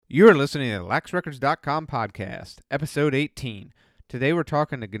You're listening to the LaxRecords.com podcast, episode 18. Today we're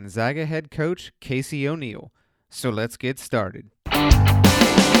talking to Gonzaga head coach Casey O'Neill. So let's get started.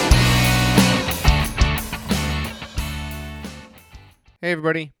 Hey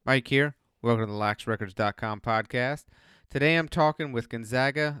everybody, Mike here. Welcome to the LaxRecords.com podcast. Today I'm talking with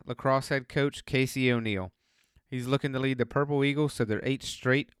Gonzaga lacrosse head coach Casey O'Neill. He's looking to lead the Purple Eagles to their 8th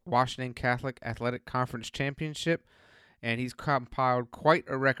straight Washington Catholic Athletic Conference championship, and he's compiled quite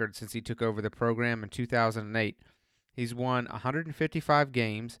a record since he took over the program in 2008. He's won 155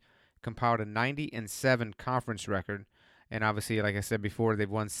 games, compiled a 90-7 conference record, and obviously, like I said before, they've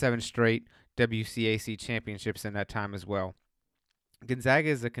won 7 straight WCAC championships in that time as well. Gonzaga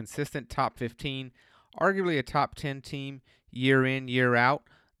is a consistent top 15, arguably a top 10 team year in, year out.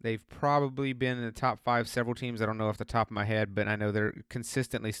 They've probably been in the top 5 several teams. I don't know off the top of my head, but I know they're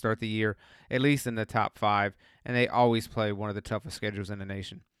consistently start the year at least in the top 5, and they always play one of the toughest schedules in the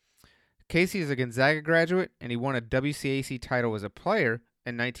nation. Casey is a Gonzaga graduate, and he won a WCAC title as a player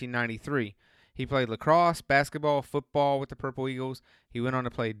in 1993. He played lacrosse, basketball, football with the Purple Eagles. He went on to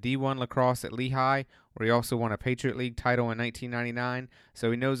play D1 lacrosse at Lehigh, where he also won a Patriot League title in 1999,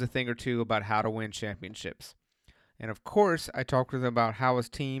 so he knows a thing or two about how to win championships. And of course, I talked with him about how his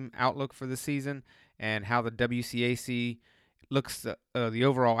team outlook for the season and how the WCAC looks, the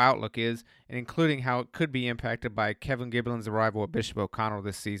overall outlook is, and including how it could be impacted by Kevin Giblin's arrival at Bishop O'Connell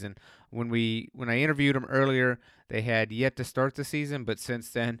this season. When I interviewed him earlier, they had yet to start the season, but since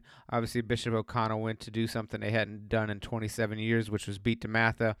then, obviously Bishop O'Connell went to do something they hadn't done in 27 years, which was beat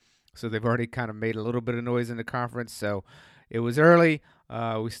DeMatha. So they've already kind of made a little bit of noise in the conference. So it was early.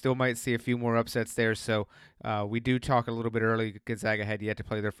 We still might see a few more upsets there. So we do talk a little bit early. Gonzaga had yet to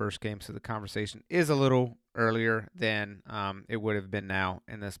play their first game, so the conversation is a little earlier than it would have been now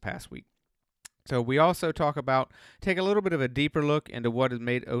in this past week. So we also take a little bit of a deeper look into what has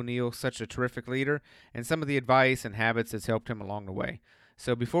made O'Neill such a terrific leader and some of the advice and habits that's helped him along the way.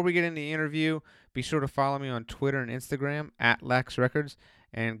 So before we get into the interview, be sure to follow me on Twitter and Instagram at LaxRecords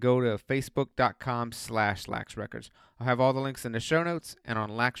and go to facebook.com/LaxRecords. I'll have all the links in the show notes and on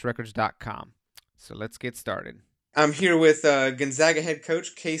LaxRecords.com. So let's get started. I'm here with Gonzaga head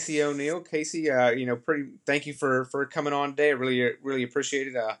coach Casey O'Neill. Casey, thank you for coming on today. I really appreciate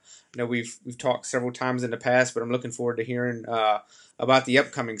it. I know we've talked several times in the past, but I'm looking forward to hearing about the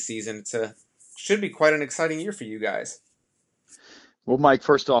upcoming season. Should be quite an exciting year for you guys. Well, Mike,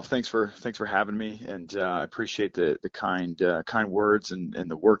 first off, thanks for having me, and I appreciate the kind words and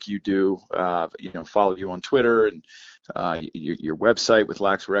the work you do. Follow you on Twitter and your website with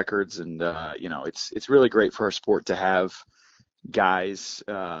Lax Records, and it's really great for our sport to have guys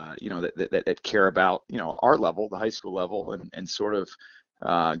that care about our level, the high school level, and sort of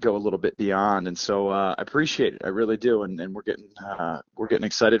go a little bit beyond. And so I appreciate it, I really do, and we're getting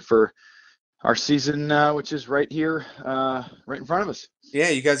excited for our season, which is right here, right in front of us. Yeah,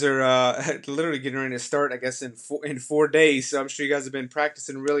 you guys are literally getting ready to start, I guess, in 4 days. So I'm sure you guys have been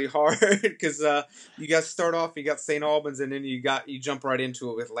practicing really hard because you guys start off, you got St. Albans, and then you jump right into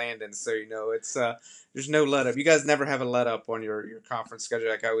it with Landon. So it's there's no let up. You guys never have a let up on your conference schedule.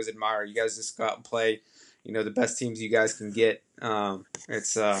 Like I always admire, you guys just go out and play, the best teams you guys can get.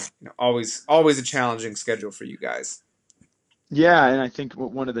 It's always a challenging schedule for you guys. Yeah, and I think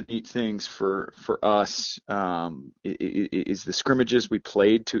one of the neat things for us is the scrimmages we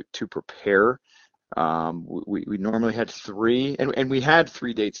played to prepare. We normally had 3, and we had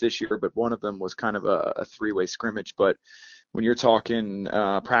 3 dates this year, but one of them was kind of a 3-way scrimmage. But when you're talking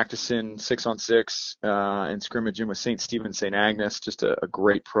practicing 6-on-6 and scrimmaging with St. Stephen, St. Agnes, just a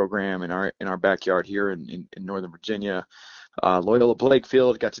great program in our backyard here in Northern Virginia. Loyola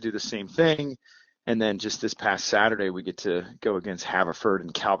Blakefield got to do the same thing. And then just this past Saturday, we get to go against Haverford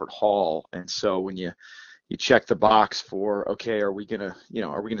and Calvert Hall. And so when you check the box for, okay, are we gonna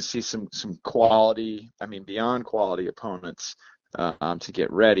see some quality, beyond quality opponents to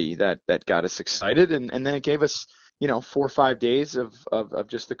get ready? That got us excited, and then it gave us 4 or 5 days of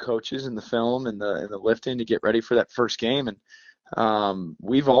just the coaches and the film and the lifting to get ready for that first game. And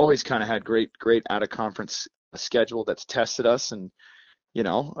we've always kind of had great out of conference schedule that's tested us, and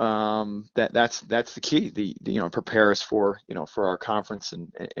that's the key. Prepare us for our conference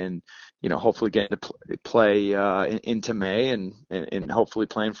and hopefully get to play into May and hopefully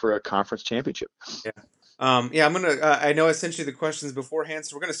playing for a conference championship. Yeah. I'm gonna. I know I sent you the questions beforehand,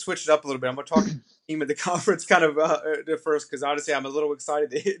 so we're gonna switch it up a little bit. I'm gonna talk to the team of the conference kind of first, because honestly, I'm a little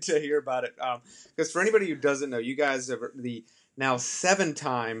excited to hear about it. Because for anybody who doesn't know, you guys are the now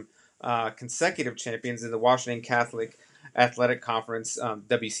 7-time consecutive champions in the Washington Catholic Athletic Conference,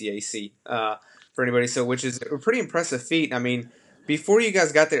 WCAC, for anybody. So, which is a pretty impressive feat. I mean, before you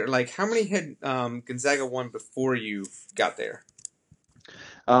guys got there, like how many had Gonzaga won before you got there?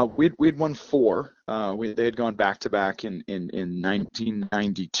 We'd won four. They had gone back to back in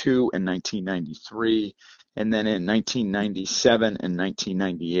 1992 and 1993, and then in 1997 and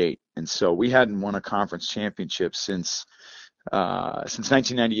 1998. And so we hadn't won a conference championship since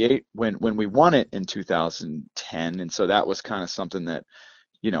 1998 when we won it in 2010. And so that was kind of something that,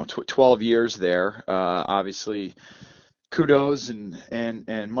 12 years there. Obviously, kudos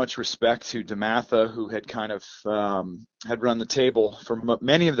and much respect to DeMatha, who had kind of had run the table for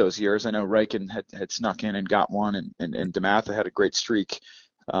many of those years. I know Riken had snuck in and got one, and DeMatha had a great streak.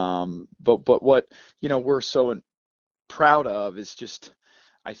 But what we're so proud of is just,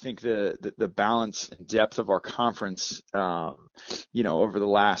 I think, the balance and depth of our conference. Over the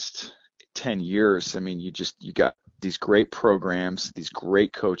last 10 years, I mean, you got these great programs, these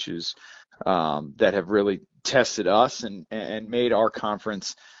great coaches that have really tested us and made our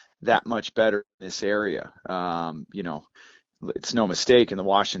conference that much better in this area. It's no mistake in the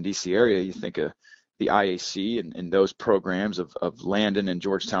Washington, D.C. area, you think of the IAC and those programs of Landon and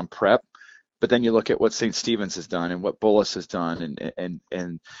Georgetown Prep. But then you look at what St. Stephen's has done and what Bullis has done and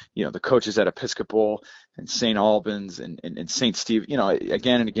the coaches at Episcopal and St. Albans and St. Steve,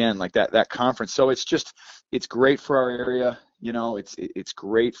 again and again, like that conference. So it's great for our area. It's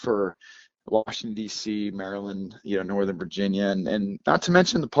great for Washington, D.C., Maryland, Northern Virginia, and not to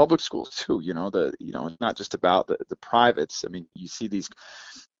mention the public schools too. It's not just about the privates. I mean, you see these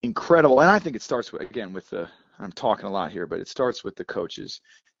incredible, and I think it starts with I'm talking a lot here, but it starts with the coaches.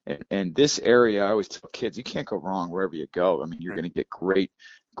 And this area, I always tell kids, you can't go wrong wherever you go. I mean, you're going to get great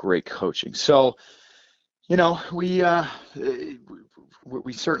coaching. So, we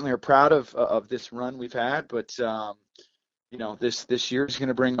certainly are proud of this run we've had, but this year is going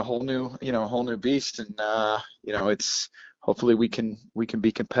to bring a whole new beast, and it's hopefully we can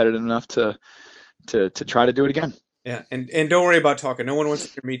be competitive enough to try to do it again. Yeah, and don't worry about talking. No one wants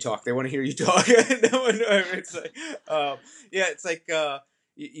to hear me talk. They want to hear you talk. No one. It's like, yeah, it's like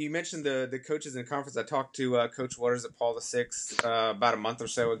you mentioned the coaches in conference. I talked to Coach Waters at Paul VI about a month or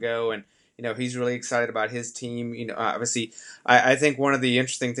so ago, and he's really excited about his team. Obviously, I think one of the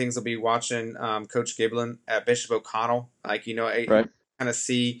interesting things will be watching Coach Giblin at Bishop O'Connell. Like Right. kind of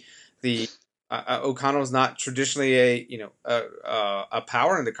see the O'Connell's not traditionally a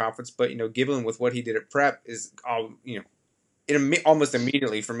power in the conference, but Giblin with what he did at Prep is all it almost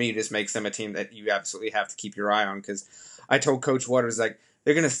immediately for me just makes them a team that you absolutely have to keep your eye on, because I told Coach Waters, like,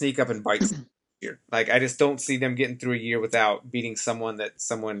 they're going to sneak up and bite here. Like, I just don't see them getting through a year without beating someone that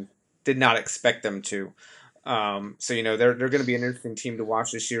someone did not expect them to. So they're going to be an interesting team to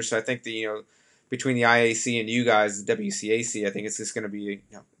watch this year. So I think between the IAC and you guys, the WCAC, I think it's just going to be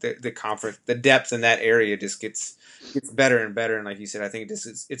the conference, the depth in that area just gets better and better. And like you said, I think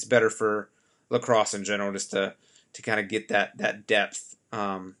it's better for lacrosse in general just to kind of get that depth.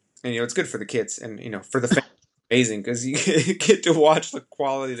 And it's good for the kids and for the fans. Amazing, because you get to watch the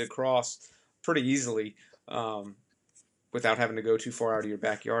quality of lacrosse pretty easily without having to go too far out of your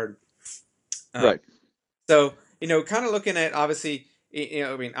backyard. Right. So kind of looking at, obviously,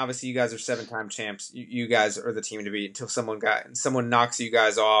 obviously you guys are 7-time champs. You guys are the team to beat until someone knocks you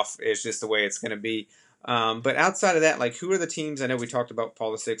guys off. It's just the way it's going to be. But outside of that, like, who are the teams? I know we talked about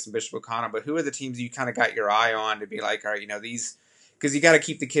Paul VI and Bishop O'Connell, but who are the teams you kind of got your eye on to be like, all right, these, because you got to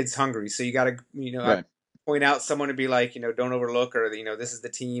keep the kids hungry. So you got to, Right. point out someone to be like, don't overlook, or this is the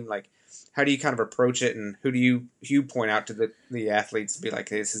team. Like, how do you kind of approach it, and who do you point out to the athletes to be like,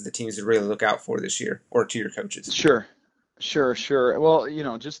 hey, this is the teams to really look out for this year, or to your coaches? Sure. Well,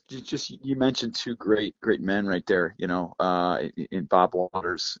 just you mentioned two great men right there, in Bob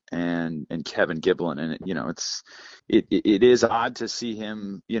Waters and Kevin Giblin, and it is odd to see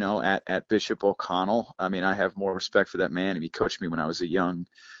him, at Bishop O'Connell. I mean, I have more respect for that man. He coached me when I was a young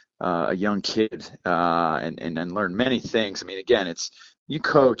kid, and learned many things. I mean, again, it's you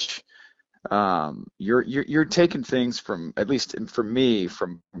coach. You're taking things from, at least for me,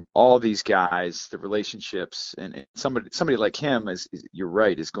 from all these guys, the relationships, and somebody like him you're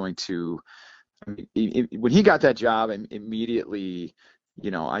right, is going to. I mean, when he got that job, immediately,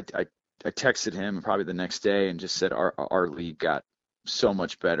 I texted him probably the next day and just said our league got so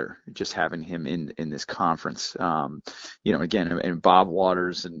much better just having him in this conference. Again, and Bob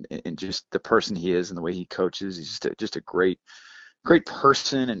Waters and just the person he is and the way he coaches, he's just a great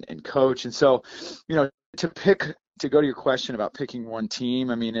person and coach. And so, to go to your question about picking one team,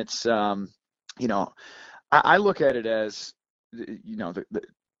 I mean, it's, I look at it as,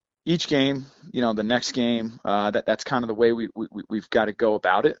 each game, the next game, that's kind of the way we've got to go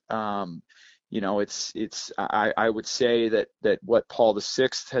about it. I would say that what Paul VI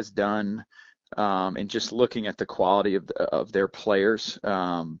has done, and just looking at the quality of their players,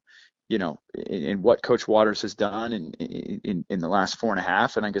 in what Coach Waters has done in the last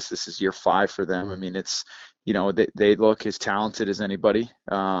 4.5, and I guess this is year 5 for them. I mean, it's, they look as talented as anybody.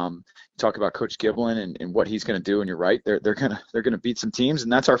 Talk about Coach Giblin and what he's going to do, and you're right, they're gonna beat some teams,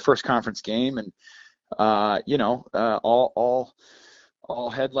 and that's our first conference game, and all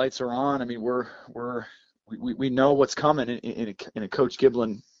headlights are on. I mean, we know what's coming in a Coach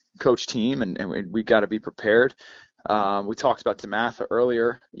Giblin coach team, and we got to be prepared. We talked about DeMatha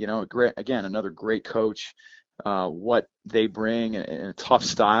earlier. Again, another great coach. What they bring in a tough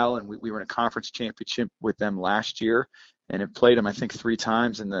style, and we were in a conference championship with them last year, and have played them, I think, 3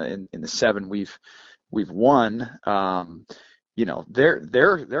 times in the 7 we've won.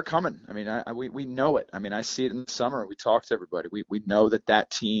 They're coming. I mean, we know it. I mean, I see it in the summer. We talk to everybody. We know that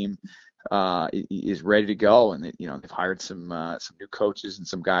team is ready to go, and they've hired some new coaches and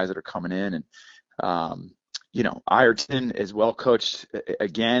some guys that are coming in, and Ireton is well coached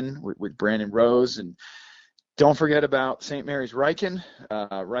again with Brandon Rose, and don't forget about St. Mary's Riken.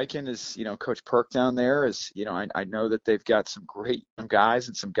 Riken is, Coach Perk down there is, I know that they've got some great young guys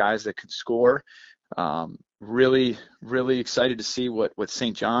and some guys that can score. Really, really excited to see what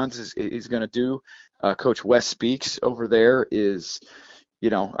St. John's is going to do. Coach Wes Speaks over there is,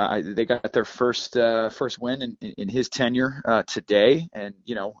 they got their first win in his tenure today, and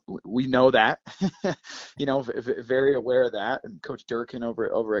we know that, very aware of that. And Coach Durkin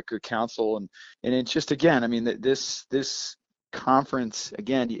over at Good Counsel, and it's just, again, I mean, this conference,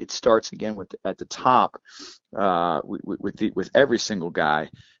 again, it starts again at the top, with every single guy,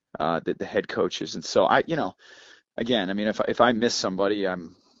 the head coaches, and so again, I mean, if I miss somebody,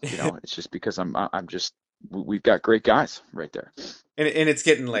 it's just because we've got great guys right there. And it's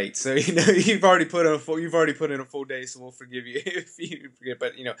getting late, so you've already put in a full day, so we'll forgive you if you forget.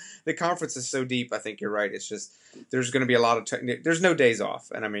 But the conference is so deep. I think you're right. It's just there's going to be a lot of there's no days off,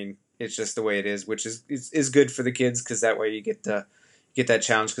 and I mean it's just the way it is, which is good for the kids, because that way you get that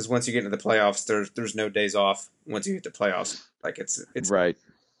challenge. Because once you get into the playoffs, there's no days off. Once you get to playoffs, like it's right.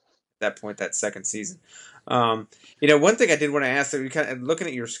 At that point, that second season. One thing I did want to ask, that kind of looking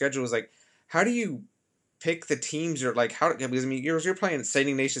at your schedule, is like, how do you pick the teams, or like how? Because I mean, you're playing St.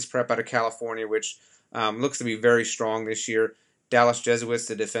 Ignatius Prep out of California, which looks to be very strong this year. Dallas Jesuits,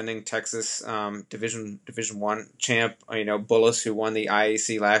 the defending Texas Division I champ. Bullis, who won the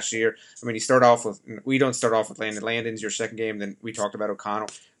IAC last year. I mean, we don't start off with Landon. Landon's your second game. Then we talked about O'Connell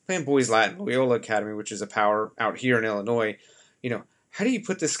playing Boys Latin, Loyola Academy, which is a power out here in Illinois. How do you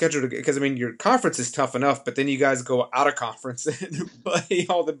put this schedule together? Because, I mean, your conference is tough enough, but then you guys go out of conference and play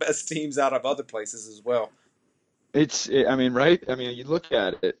all the best teams out of other places as well. I mean, right? I mean, you look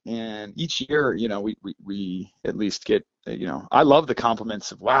at it, and each year, we at least get, I love the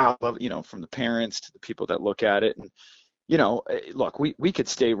compliments of, wow, from the parents to the people that look at it. And, look, we could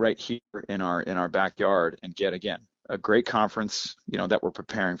stay right here in our backyard and get, again, a great conference, that we're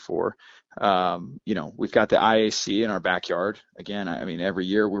preparing for. We've got the IAC in our backyard. Again, I mean, every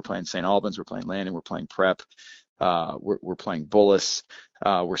year we're playing St. Albans, we're playing Landon, we're playing Prep, we're playing Bullis,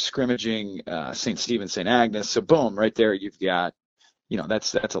 we're scrimmaging St. Stephen, St. Agnes. So boom, right there, you've got,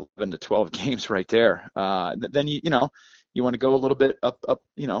 that's 11 to 12 games right there. Then you want to go a little bit up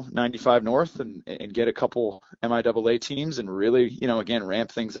 95 North and get a couple MIAA teams and really, again,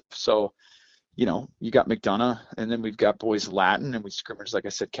 ramp things up. So you got McDonough, and then we've got Boys Latin, and we scrimmage, like I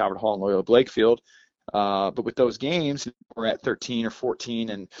said, Calvert Hall and Loyola Blakefield. But with those games, we're at 13 or 14,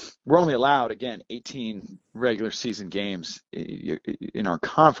 and we're only allowed, again, 18 regular season games in our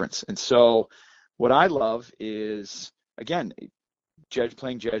conference. And so what I love is, again,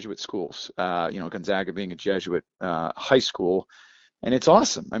 playing Jesuit schools, Gonzaga being a Jesuit high school. And it's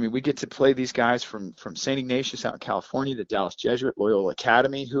awesome. I mean, we get to play these guys from St. Ignatius out in California, the Dallas Jesuit, Loyola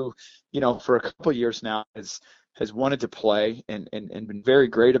Academy, who, for a couple of years now has wanted to play and been very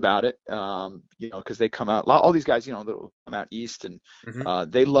great about it, because they come out, all these guys, that will come out east, and I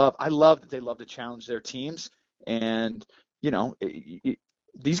love that they love to challenge their teams. And,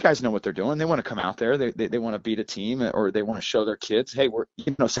 these guys know what they're doing. They want to come out there. They want to beat a team, or they want to show their kids, hey, we're,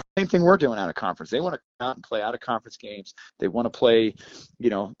 same thing we're doing out of conference. They want to come out and play out of conference games. They want to play,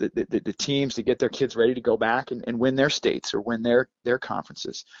 the teams to get their kids ready to go back and win their states or win their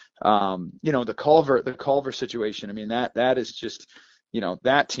conferences. The Culver situation. I mean, that is just,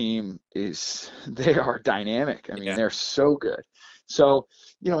 that team they are dynamic. I mean, they're so good. So,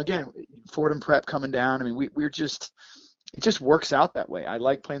 again, Fordham Prep coming down. I mean, it just works out that way. I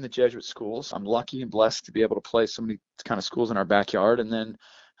like playing the Jesuit schools. I'm lucky and blessed to be able to play so many kind of schools in our backyard. And then,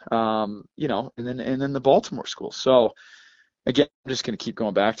 and then the Baltimore school. So again, I'm just going to keep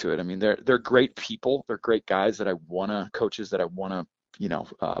going back to it. I mean, they're great people. They're great guys that I wanna coaches that I wanna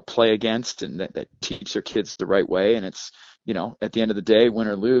play against and that teach their kids the right way. And it's at the end of the day, win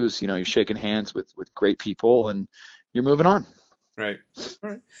or lose, you're shaking hands with great people and you're moving on. Right. All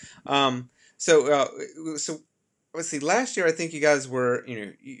right. Um, so let's see. Last year, I think you guys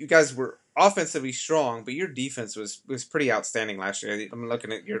were offensively strong, but your defense was pretty outstanding last year. I'm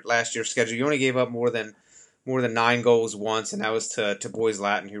looking at your last year's schedule. You only gave up more than 9 goals once, and that was to Boys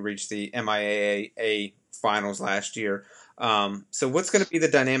Latin, who reached the MIAA finals last year. So what's going to be the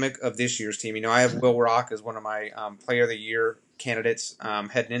dynamic of this year's team? I have Will Rock as one of my Player of the Year candidates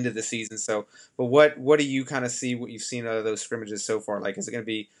heading into the season. So, but what do you kind of see? What you've seen out of those scrimmages so far? Like, is it going to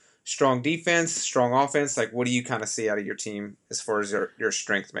be strong defense, strong offense? Like, what do you kind of see out of your team as far as your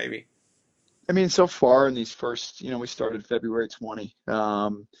strength, maybe? I mean, so far in these first, we started February 20.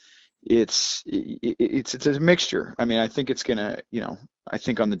 It's a mixture. I mean, I think it's gonna, I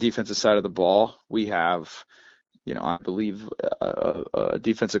think on the defensive side of the ball, we have, I believe a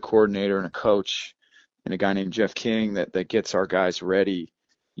defensive coordinator and a coach and a guy named Jeff King that gets our guys ready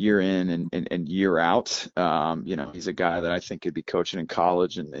year in and year out. He's a guy that I think could be coaching in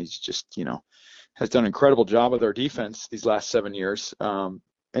college, and he's just, has done an incredible job with our defense these last 7 years.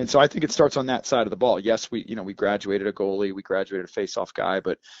 And so I think it starts on that side of the ball. Yes, we graduated a goalie, we graduated a face-off guy,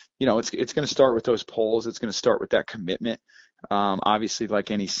 but it's going to start with those polls. It's going to start with that commitment. Obviously, like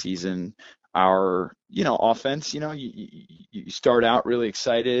any season, our offense, you start out really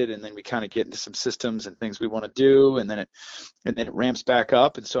excited, and then we kind of get into some systems and things we want to do, and then it ramps back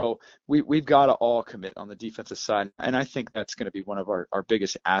up. And so we've got to all commit on the defensive side, and I think that's going to be one of our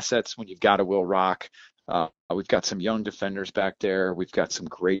biggest assets when you've got a Will Rock. We've got some young defenders back there. We've got some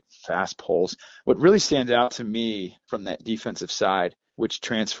great fast poles. What really stands out to me from that defensive side, which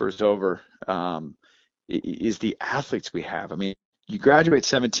transfers over, is the athletes we have. I mean, you graduate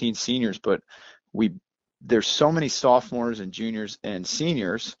 17 seniors, but there's so many sophomores and juniors and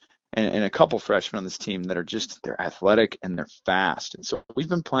seniors and a couple freshmen on this team that are they're athletic and they're fast. And so we've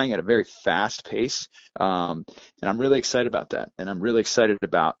been playing at a very fast pace. And I'm really excited about that. And I'm really excited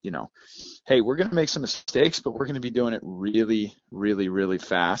about, hey, we're going to make some mistakes, but we're going to be doing it really, really, really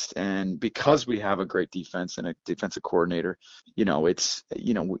fast. And because we have a great defense and a defensive coordinator,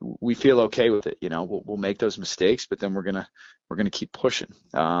 we feel okay with it. We'll make those mistakes, but then we're going to keep pushing.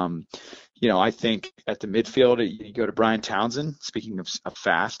 I think at the midfield, you go to Brian Townsend. Speaking of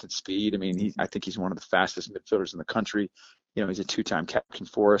fast and speed, I mean, I think he's one of the fastest midfielders in the country. He's a two-time captain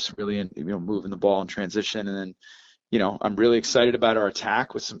for us, really, and moving the ball in transition. And then, I'm really excited about our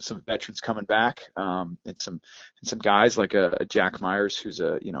attack with some veterans coming back, and some guys like a Jack Myers, who's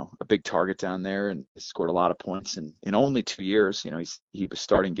a big target down there and has scored a lot of points in only 2 years. He was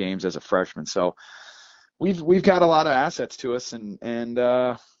starting games as a freshman, so we've got a lot of assets to us, and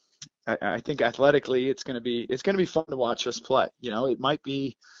I think athletically it's going to be fun to watch us play. It might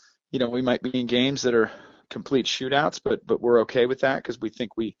be, we might be in games that are complete shootouts, but we're okay with that because we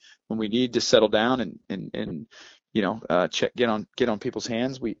think when we need to settle down and get on people's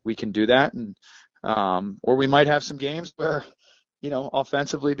hands, we can do that. And or we might have some games where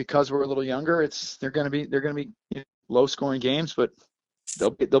offensively, because we're a little younger, they're going to be low scoring games, but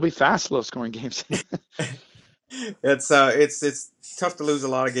they'll be fast low scoring games. It's tough to lose a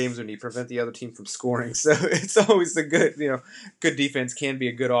lot of games when you prevent the other team from scoring. So it's always a good defense can be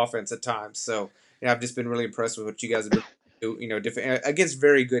a good offense at times. So I've just been really impressed with what you guys have been doing, against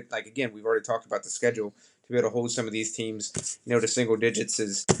very good. Like, again, we've already talked about the schedule. To be able to hold some of these teams, to single digits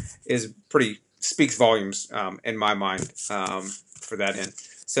is pretty speaks volumes in my mind for that end.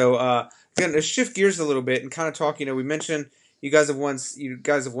 So again, to shift gears a little bit and kind of talk. We mentioned you guys have won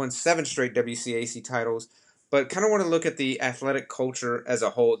 7 straight WCAC titles. But kind of want to look at the athletic culture as a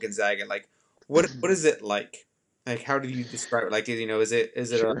whole at Gonzaga. Like, what is it like? Like, how do you describe it? Like, is it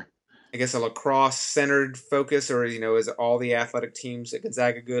Sure. I guess a lacrosse centered focus, or is it all the athletic teams at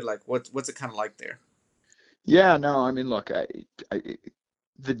Gonzaga good? Like, what's it kind of like there? Yeah, no, I mean, look, I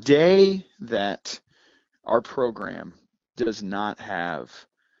the day that our program does not have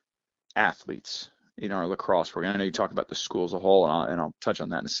athletes in our lacrosse program, I know you talk about the school as a whole, and I'll touch on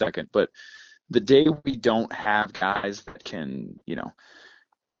that in a second, but the day we don't have guys that can,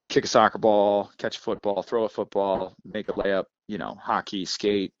 kick a soccer ball, catch a football, throw a football, make a layup, hockey,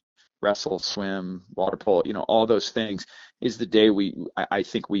 skate, wrestle, swim, water polo, all those things is the day I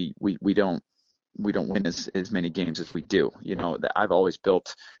think we don't win as many games as we do. That I've always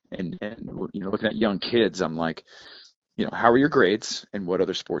built and looking at young kids, I'm like, how are your grades and what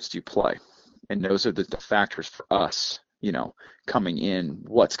other sports do you play? And those are the factors for us coming in,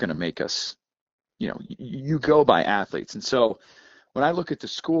 what's going to make us, you go by athletes. And so when I look at the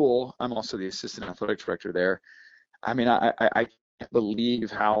school, I'm also the assistant athletic director there. I mean, I can't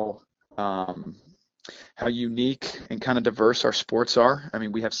believe um, how unique and kind of diverse our sports are. I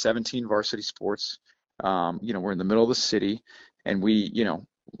mean, we have 17 varsity sports. We're in the middle of the city, and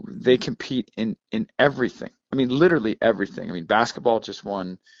they compete in everything. I mean, literally everything. I mean, basketball just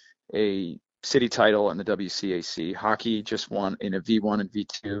won a city title in the WCAC. Hockey just won in a V1 and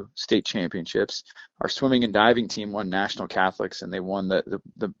V2 state championships. Our swimming and diving team won national Catholics, and they won the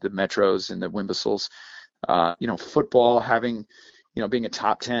Metros and the Wimbledons. Football being a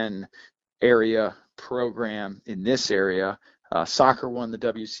top 10 area program in this area. Soccer won the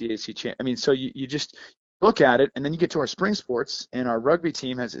WCAC champ. I mean, so you just look at it, and then you get to our spring sports, and our rugby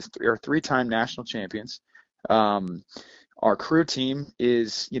team are three-time national champions. Our crew team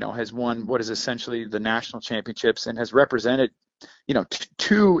has won what is essentially the national championships and has represented,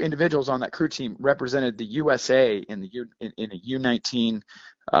 two individuals on that crew team represented the USA in a U19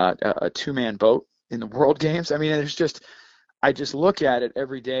 a two-man boat in the World Games. I mean, I just look at it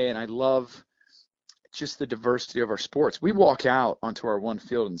every day, and I love just the diversity of our sports. We walk out onto our one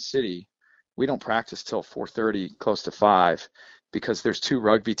field in the city. We don't practice till 4:30, close to 5, because there's two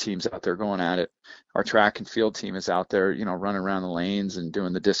rugby teams out there going at it. Our track and field team is out there, running around the lanes and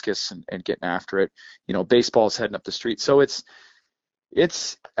doing the discus and getting after it. Baseball's heading up the street. So it's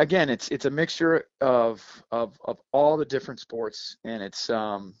a mixture of all the different sports, and it's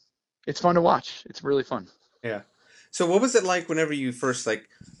fun to watch. It's really fun. Yeah. So what was it like whenever you first I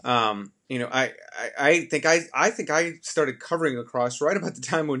think I started covering lacrosse right about the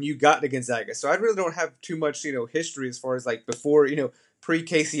time when you got to Gonzaga. So I really don't have too much, history as far as like before, pre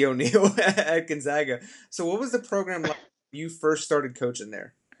Casey O'Neill at Gonzaga. So what was the program like when you first started coaching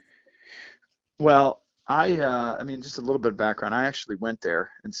there? Well, I mean, just a little bit of background. I actually went there,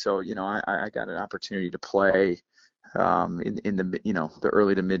 and so I got an opportunity to play in the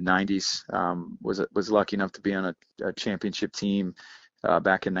early to mid 90s. Was lucky enough to be on a championship team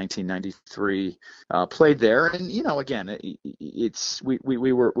back in 1993. Played there, and again,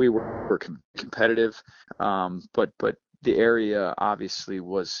 we were competitive, but the area obviously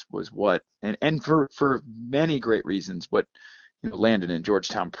was what, and for many great reasons, what Landon and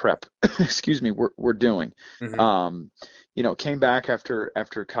Georgetown Prep, excuse me, we're doing. Mm-hmm. Came back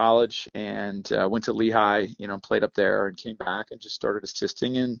after college and went to Lehigh, played up there and came back and just started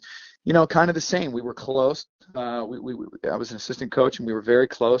assisting, and kind of the same. We were close. I was an assistant coach, and we were very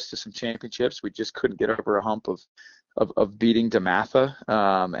close to some championships. We just couldn't get over a hump of beating DeMatha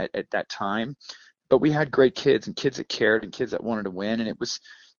at that time. But we had great kids, and kids that cared, and kids that wanted to win, and it was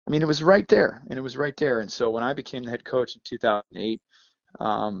right there, and it was right there. And so when I became the head coach in 2008,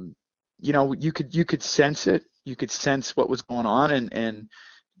 you could sense it. You could sense what was going on, and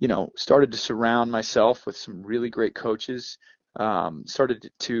started to surround myself with some really great coaches. Started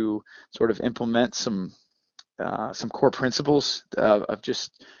to sort of implement some core principles of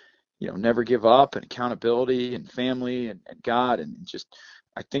just never give up, and accountability, and family, and God, and just,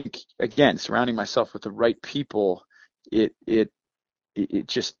 I think, again, surrounding myself with the right people. It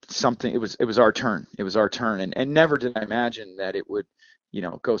just something. It was our turn. It was our turn, and never did I imagine that it would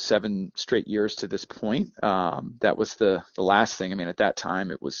go 7 straight years to this point. That was the last thing. I mean, at that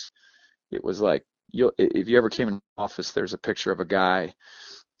time, it was like, if you ever came in office, there's a picture of a guy,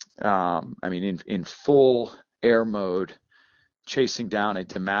 I mean, in full air mode, chasing down a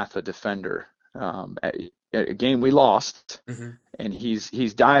DeMatha defender at a game we lost. Mm-hmm. And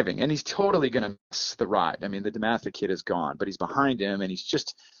he's diving, and he's totally gonna miss the ride. I mean, the DeMatha kid is gone, but he's behind him, and his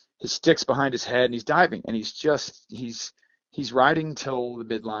stick's behind his head, and he's diving, and he's riding till the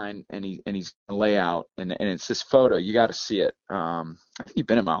midline, and he's gonna lay out, and it's this photo. You got to see it. I think you've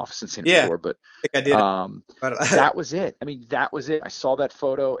been in my office and seen it before, but I think I did. that was it. I mean, that was it. I saw that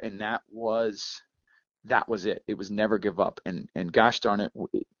photo, and that was it. It was never give up, and gosh darn it,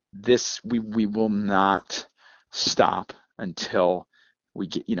 we will not stop until we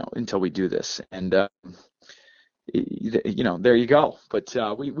do this. And there you go. But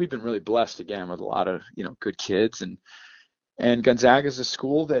we've been really blessed, again, with a lot of good kids, and Gonzaga is a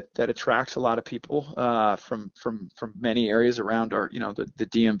school that attracts a lot of people from many areas around our the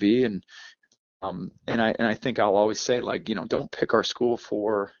DMV, and I think I'll always say, like, don't pick our school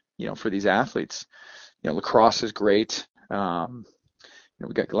for these athletes. Lacrosse is great.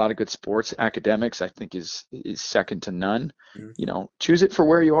 We got a lot of good sports. Academics, I think, is second to none. Mm-hmm. Choose it for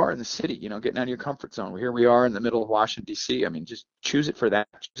where you are in the city. Getting out of your comfort zone. Here we are in the middle of Washington, D.C. I mean, just choose it for that.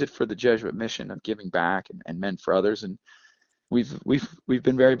 Choose it for the Jesuit mission of giving back and men for others. And we've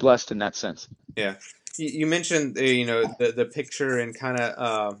been very blessed in that sense. Yeah. You mentioned the picture and kind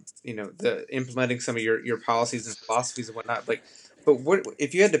of the implementing some of your policies and philosophies and whatnot. Like, but what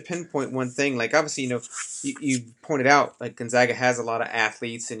if you had to pinpoint one thing? Like, obviously, you pointed out like Gonzaga has a lot of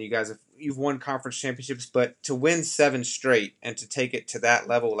athletes, and you've won conference championships, but to win seven straight and to take it to that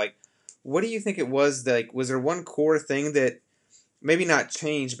level, like, what do you think it was? Like, was there one core thing that maybe not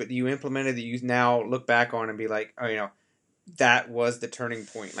changed, but you implemented that you now look back on and be like, oh, that was the turning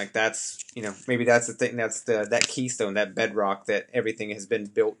point. Like that's maybe that's the thing, that's that keystone, that bedrock that everything has been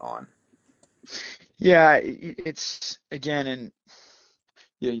built on. Yeah, it's again, and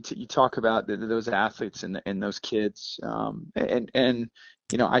you talk about those athletes and those kids, and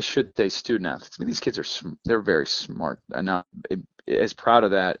I should say student athletes. I mean, these kids are they're very smart. I'm not as proud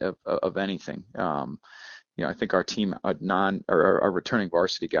of that of anything. I think our team, non or our returning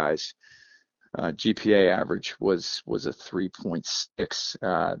varsity guys, GPA average was a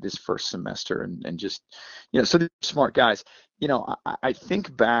 3.6 this first semester, and just so they're smart guys. I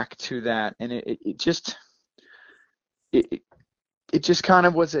think back to that, and it just it it just kind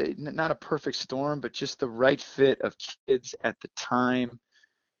of was not a perfect storm, but just the right fit of kids at the time.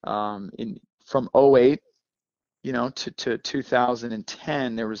 In From '08, to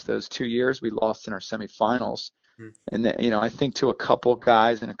 2010, there was those 2 years we lost in our semifinals, Mm. and that, I think to a couple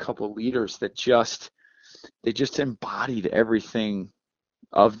guys and a couple leaders that they just embodied everything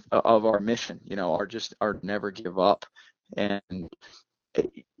of our mission, our never give up. And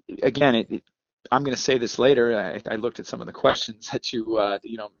again, I'm going to say this later. I looked at some of the questions that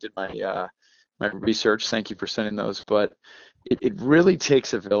did my research. Thank you for sending those. But it really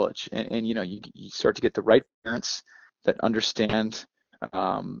takes a village, and you start to get the right parents that understand,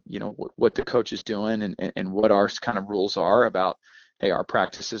 what the coach is doing, and what our kind of rules are about. Hey, our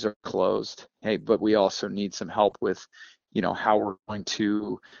practices are closed. Hey, but we also need some help with, how we're going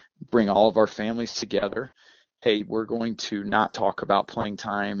to bring all of our families together. Hey, we're going to not talk about playing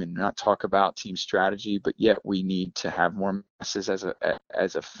time and not talk about team strategy, but yet we need to have more masses as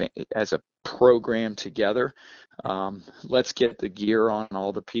a program together. Let's get the gear on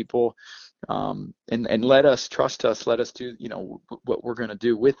all the people, and let us trust us. Let us do what we're going to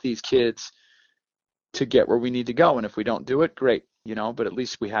do with these kids to get where we need to go. And if we don't do it, great, but at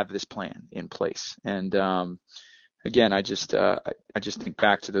least we have this plan in place. And again, I just think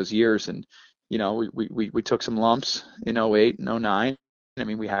back to those years, and we took some lumps in '08 and '09. I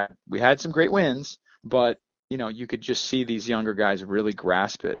mean, we had some great wins, but you could just see these younger guys really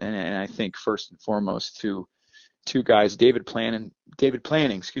grasp it. And I think first and foremost to two guys, David Planning,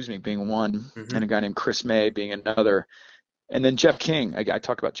 excuse me, being one, Mm-hmm. and a guy named Chris May being another. And then Jeff King. I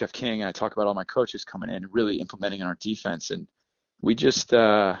talk about Jeff King, and I talk about all my coaches coming in and really implementing in our defense. And we just,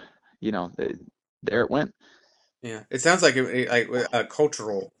 there it went. Yeah, it sounds like like a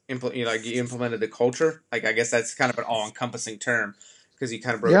cultural like you implemented the culture. Like I guess that's kind of an all-encompassing term because you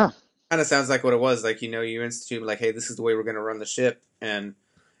kind of broke. Yeah. Kind of sounds like what it was. Like you institute like, hey, this is the way we're going to run the ship, and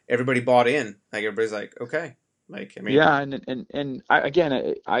everybody bought in. Like everybody's like, okay. Like I mean, Yeah, and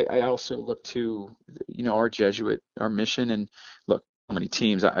again, I also look to our Jesuit, our mission, and look how many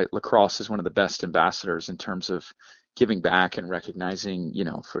teams. Lacrosse is one of the best ambassadors in terms of giving back and recognizing,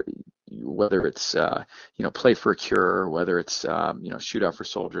 for whether it's play for a cure, whether it's shoot out for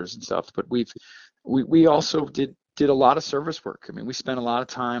soldiers and stuff. But we also did a lot of service work. I mean, we spent a lot of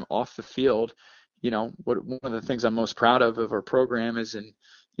time off the field. One of the things I'm most proud of our program is in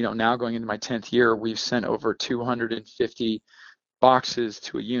now going into my 10th year, we've sent over 250 boxes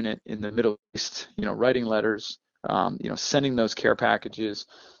to a unit in the Middle East, writing letters, sending those care packages,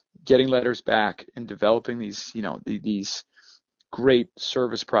 getting letters back, and developing these great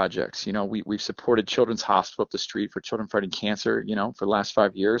service projects. We've supported Children's Hospital up the street for children fighting cancer, for the last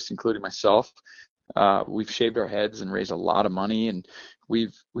 5 years, including myself. We've shaved our heads and raised a lot of money, and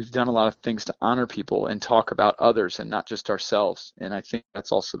we've done a lot of things to honor people and talk about others and not just ourselves. And I think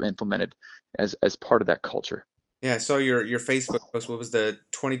that's also implemented as part of that culture. yeah, I saw your Facebook post. What was the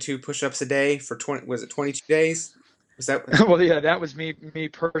 22 push-ups a day for 20? Was it 22 days? Was that? Well, yeah, that was me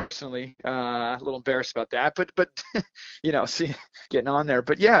personally. A little embarrassed about that, but see, getting on there.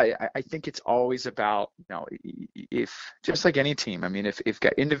 But yeah, I think it's always about if just like any team. I mean, if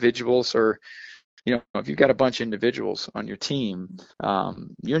got individuals or if you've got a bunch of individuals on your team,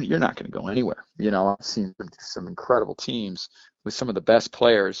 you're not going to go anywhere. I've seen some incredible teams with some of the best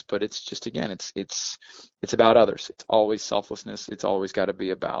players, but it's just again, it's about others. It's always selflessness. It's always got to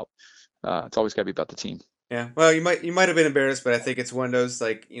be about the team. Yeah. Well, you might have been embarrassed, but I think it's one of those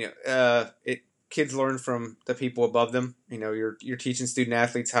like it. kids learn from the people above them. You're teaching student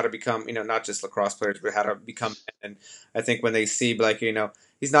athletes how to become, not just lacrosse players, but how to become men. And I think when they see, like,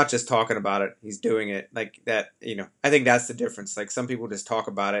 he's not just talking about it, he's doing it like that. I think that's the difference. Like, some people just talk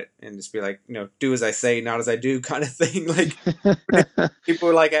about it and just be like, do as I say, not as I do, kind of thing. Like, people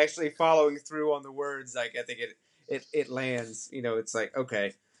are like actually following through on the words. Like, I think it lands. It's like,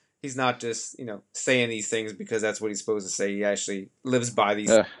 okay, he's not just saying these things because that's what he's supposed to say. He actually lives by these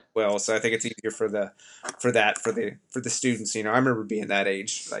things well. So I think it's easier for the students. I remember being that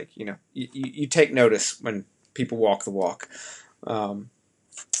age. Like, you take notice when people walk the walk. So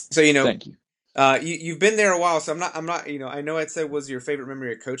Thank you. you've been there a while, so I'm not. I know it said was your favorite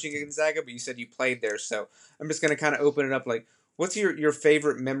memory of coaching at Gonzaga, but you said you played there. So I'm just gonna kind of open it up. Like, what's your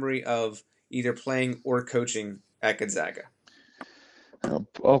favorite memory of either playing or coaching at Gonzaga?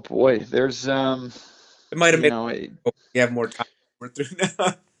 Oh boy, there's It might have you made know, you have more time to work through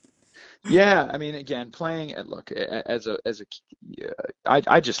now. yeah. I mean, again, playing at look yeah,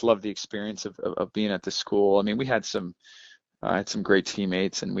 I just love the experience of being at the school. I mean, we had some I had some great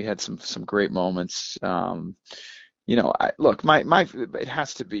teammates and we had some great moments. Look, my it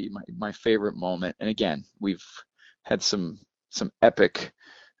has to be my favorite moment. And again, we've had some epic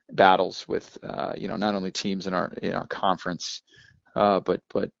battles with not only teams in our conference, but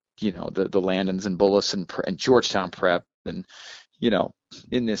the Landons and Bullis and Georgetown Prep and you know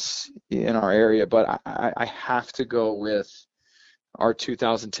in our area. But I have to go with our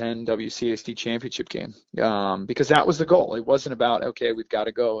 2010 WCASD championship game, because that was the goal. It wasn't about, okay, we've got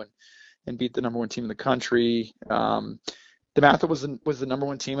to go and beat the number one team in the country. DeMatha was the number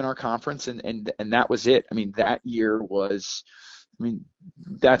one team in our conference, and that was it. I mean, that year was, I mean,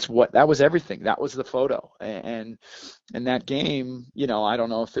 that was everything. That was the photo, and that game. I don't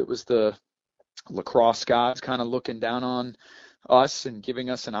know if it was the lacrosse gods kind of looking down on us and giving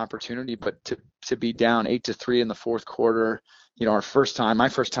us an opportunity, but to be down 8-3 in the fourth quarter, my first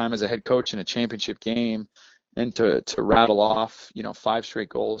time as a head coach in a championship game, and to rattle off, 5 straight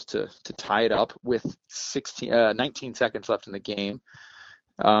goals to tie it up with 19 seconds left in the game.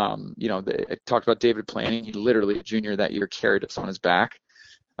 I talked about David Planning. He literally, a junior that year, carried us on his back.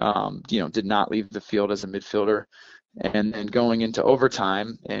 Did not leave the field as a midfielder. And then going into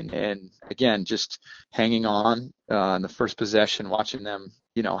overtime and again, just hanging on in the first possession, watching them,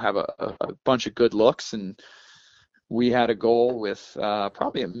 have a bunch of good looks. And we had a goal with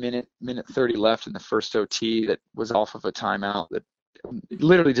probably a minute 30 left in the first OT that was off of a timeout that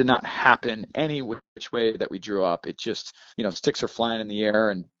literally did not happen any which way that we drew up. It just, sticks are flying in the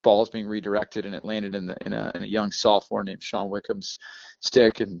air and balls being redirected, and it landed in a young sophomore named Sean Wickham's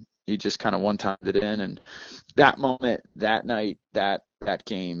stick, and he just kind of one-timed it in. And that moment, that night, that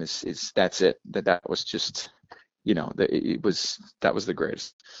game is that's it. That was just, that was the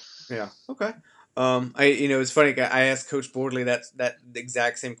greatest. Yeah. Okay. It's funny. I asked Coach Boardley that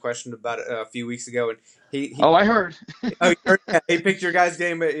exact same question about it a few weeks ago, and he Oh, I heard. oh, he picked your guys'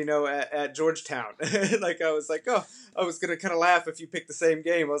 game at Georgetown. Like, I was like, oh, I was gonna kind of laugh if you picked the same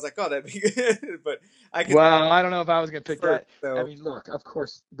game. I was like, oh, that'd be good, but I could. Well, I don't know if I was going to pick First, that. I so mean, look, of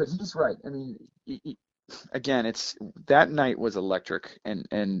course, but he's right. I mean, again, it's that night was electric, and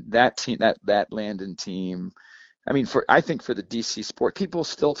that team, that Landon team. I mean, I think for the DC sport, people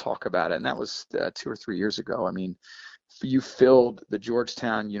still talk about it, and that was 2 or 3 years ago. I mean, you filled the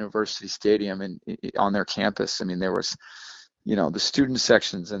Georgetown University Stadium on their campus. I mean, there was, the student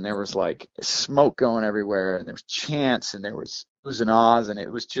sections, and there was like smoke going everywhere, and there was chants, and there was oohs and ahs, and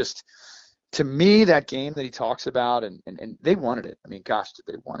it was just, to me, that game that he talks about, and they wanted it. I mean, gosh, did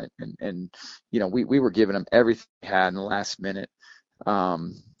they want it? And we were giving them everything we had in the last minute.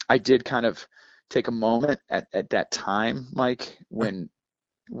 I did kind of take a moment at that time, Mike, when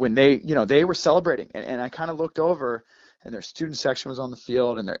they were celebrating, and I kind of looked over, and their student section was on the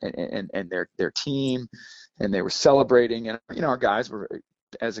field, and their team, and they were celebrating, and our guys were,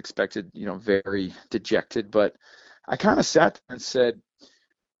 as expected, very dejected. But I kind of sat there and said,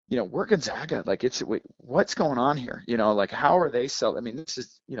 we're Gonzaga. Like, wait, what's going on here? Like, how are they I mean, this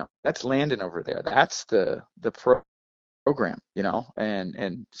is, that's Landon over there. That's the program,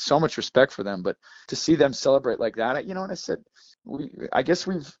 and so much respect for them. But to see them celebrate like that, and I said, I guess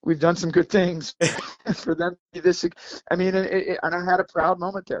we've done some good things for them to be this. I mean, and I had a proud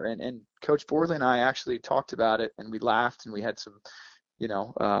moment there, and Coach Boardley and I actually talked about it, and we laughed, and we had some,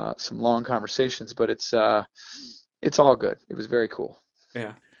 some long conversations. But it's all good. It was very cool.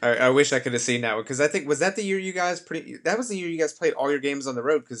 yeah. I wish I could have seen that one, because I think, was that the year you guys that was the year you guys played all your games on the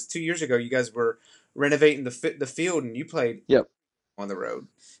road, because 2 years ago you guys were renovating the field and you played Yep. on the road.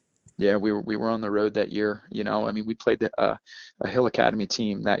 Yeah, we were on the road that year. I mean, we played a Hill Academy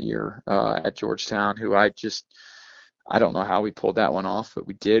team that year at Georgetown, who I don't know how we pulled that one off, but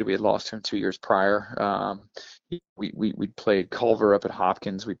we did. We had lost him 2 years prior. We played Culver up at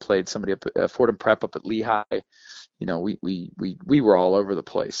Hopkins. We played somebody up at Fordham Prep up at Lehigh. We were all over the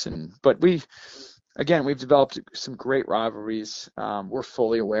place, but we've developed some great rivalries. We're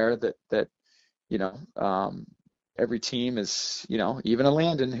fully aware that you know, every team is, even a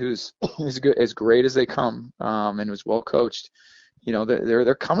Landon who's good, as great as they come, and was well coached.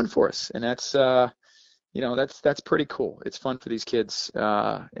 They're coming for us, and that's pretty cool. It's fun for these kids,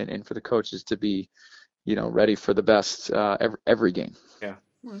 and for the coaches to be, ready for the best every game. Yeah.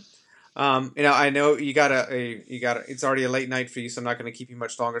 I know you gotta. It's already a late night for you, so I'm not going to keep you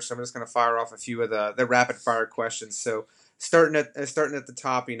much longer. So I'm just going to fire off a few of the rapid fire questions. So starting at the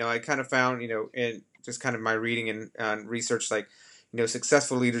top, I kind of found, in just kind of my reading and research, like,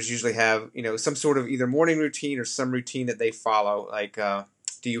 successful leaders usually have, some sort of either morning routine or some routine that they follow. Like,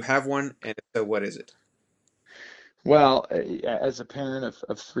 do you have one? And if so, what is it? Well, as a parent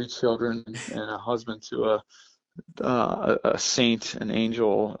of three children and a husband to a saint, an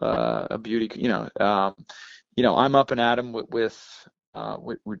angel, a beauty. I'm up and at 'em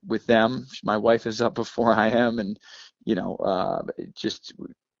with them. My wife is up before I am, and just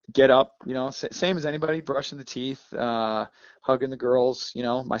get up. Same as anybody, brushing the teeth, hugging the girls.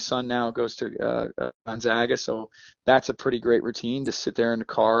 My son now goes to Gonzaga, so that's a pretty great routine to sit there in the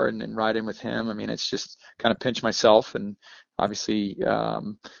car and ride in with him. I mean, it's just kind of pinch myself and obviously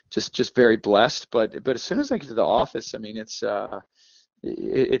just very blessed. But as soon as I get to the office, I mean,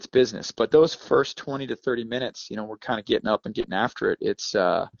 it's business. But those first 20 to 30 minutes, we're kind of getting up and getting after it.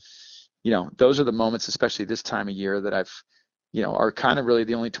 Those are the moments, especially this time of year, that are kind of really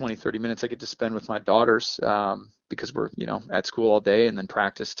the only 20, 30 minutes I get to spend with my daughters, because we're, at school all day and then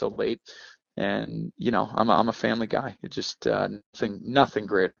practice till late. And, I'm a family guy. It just, nothing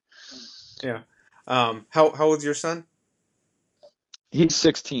great. Yeah. How old's your son? He's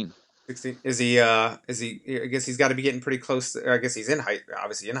 16. 16. Is he? I guess he's got to be getting pretty close. I guess he's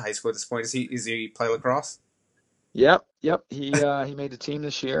obviously in high school at this point. Is he play lacrosse? Yep, yep. He made the team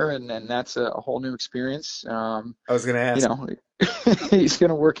this year, and that's a whole new experience. I was gonna You ask. know, he's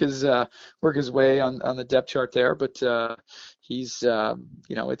going to work his way on the depth chart there, but he's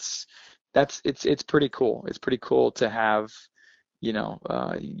it's pretty cool. It's pretty cool to have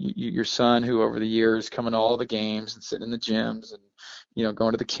your son, who over the years coming to all the games and sitting in the gyms and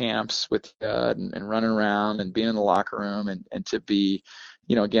going to the camps with and running around and being in the locker room, and to be,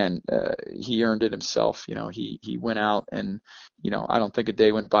 again, he earned it himself. He went out, and I don't think a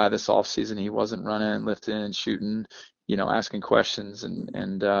day went by this off season he wasn't running and lifting and shooting, asking questions, and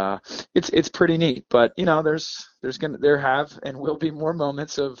it's pretty neat. But there have and will be more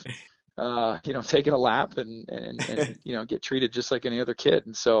moments of taking a lap and get treated just like any other kid.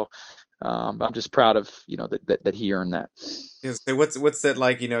 And so I'm just proud of that he earned that. So what's that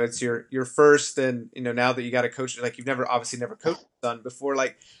like? It's your first, and now that you got a coach, like you've obviously never coached a son before.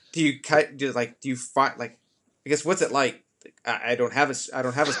 Like, do you find, like, I guess, what's it like? I don't have a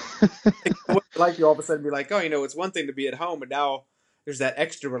what's it like, you all of a sudden be like, oh, it's one thing to be at home, but now there's that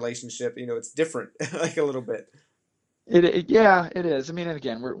extra relationship. It's different, like a little bit. Yeah, it is. I mean, and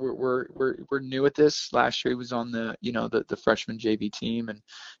again, we're new at this. Last year he was on the freshman JV team, and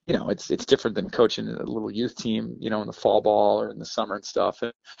it's different than coaching a little youth team, in the fall ball or in the summer and stuff.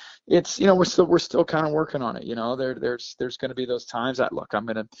 And it's we're still kind of working on it. There's going to be those times that, look, I'm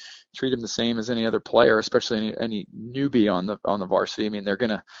going to treat him the same as any other player, especially any newbie on the varsity. I mean, they're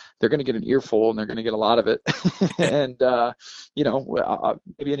gonna get an earful, and they're gonna get a lot of it. And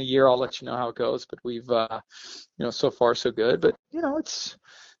maybe in a year I'll let you know how it goes. But we've so far so good. But it's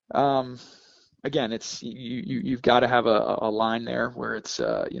um, again, it's you've got to have a line there where it's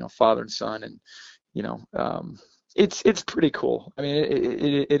father and son, and you know um, it's pretty cool. I mean,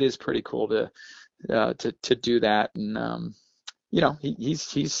 it is pretty cool to do that, and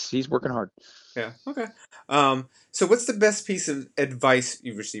he's working hard. Yeah. Okay. So what's the best piece of advice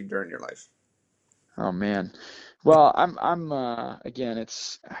you've received during your life? Oh man. Well, I'm again,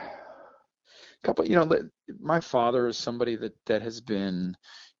 it's a couple. My father is somebody that has been,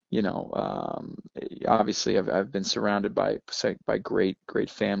 obviously I've been surrounded by great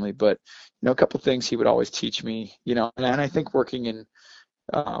family, but a couple things he would always teach me, and I think working in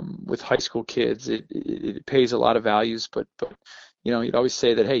with high school kids, it pays a lot of values, but he'd always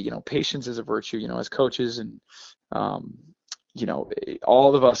say that, hey, patience is a virtue, as coaches, and um,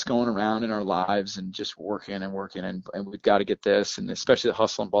 all of us going around in our lives and just working and working, and we've got to get this, and especially the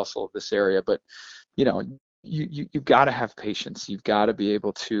hustle and bustle of this area. But, you got to have patience. You've got to be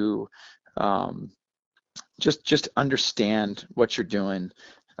able to um, just understand what you're doing,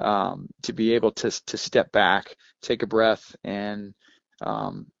 to be able to step back, take a breath, and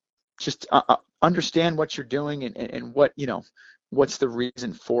um, just understand what you're doing, and what, what's the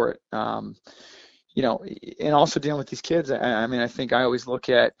reason for it. And also dealing with these kids. I mean, I think I always look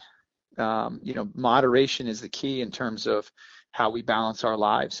at, moderation is the key in terms of how we balance our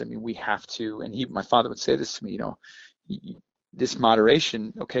lives. I mean, we have to, and my father would say this to me, this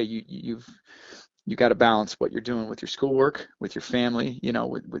moderation, okay, you got to balance what you're doing with your schoolwork, with your family,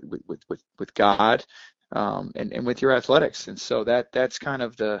 with God, and with your athletics. And so that's kind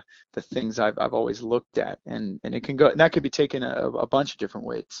of the things I've always looked at, and it can go, and that could be taken a bunch of different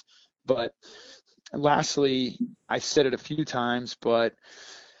ways. But lastly, I said it a few times, but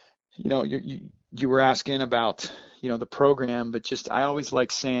you were asking about, the program, but just I always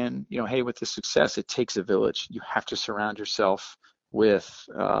like saying, hey, with the success, it takes a village. You have to surround yourself with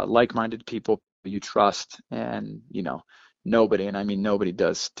like-minded people you trust, and nobody, and I mean nobody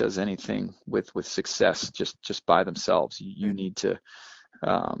does anything with success just by themselves. You need to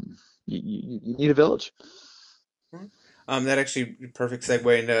you need a village. That actually perfect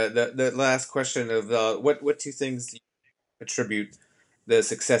segue into the last question of what two things do you attribute the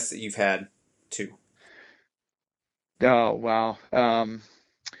success that you've had to? Oh, wow.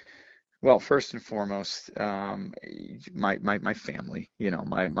 Well, first and foremost, my family,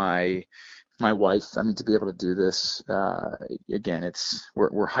 my wife. I mean, to be able to do this, again,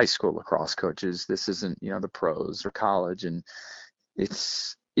 we're high school lacrosse coaches. This isn't, the pros or college, and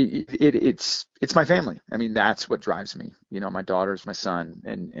it's my family. I mean, that's what drives me. My daughters, my son,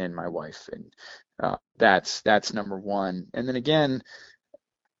 and my wife, and that's number one. And then again,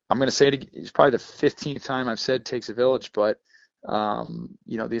 I'm going to say it's probably the 15th time I've said takes a village, but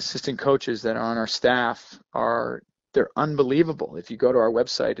the assistant coaches that are on our staff they're unbelievable. If you go to our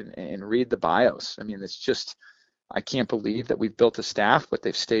website and read the bios, I mean, it's just, I can't believe that we've built a staff, but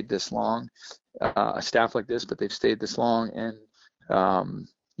they've stayed this long, a staff like this, but they've stayed this long. And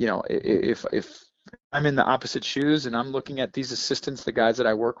if I'm in the opposite shoes and I'm looking at these assistants, the guys that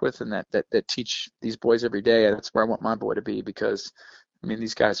I work with and that teach these boys every day, that's where I want my boy to be, because I mean,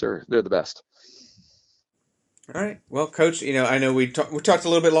 these guys they're the best. All right. Well, Coach, I know we talked a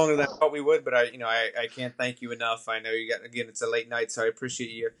little bit longer than I thought we would, but I can't thank you enough. I know again, it's a late night, so I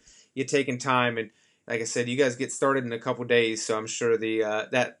appreciate you taking time. And like I said, you guys get started in a couple days, so I'm sure the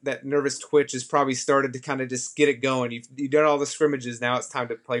that nervous twitch has probably started to kind of just get it going. You've done all the scrimmages, now it's time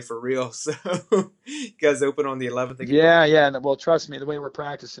to play for real. So you guys open on the 11th again. Yeah, yeah. Well, trust me, the way we're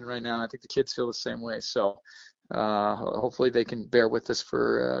practicing right now, I think the kids feel the same way. So hopefully they can bear with us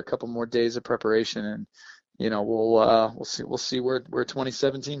for a couple more days of preparation, and we'll see where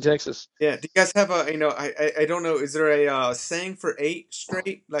 2017 takes us. Yeah. Do you guys have I don't know. Is there a saying for 8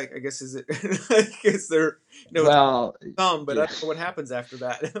 straight? Like, I guess, is it? Like, is there? It's Well, some, but I yeah, don't know what happens after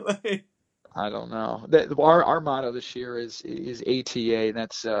that. Like, I don't know. Our motto this year is ATA, and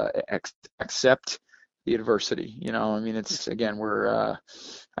that's accept the adversity. I mean, it's, again,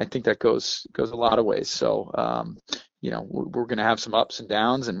 I think that goes a lot of ways. So we're going to have some ups and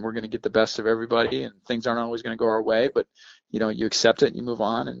downs, and we're going to get the best of everybody, and things aren't always going to go our way, but you accept it and you move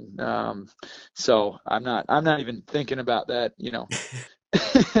on. And so I'm not even thinking about that,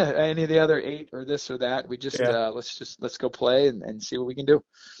 any of the other 8 or this or that. We just yeah. let's go play and see what we can do.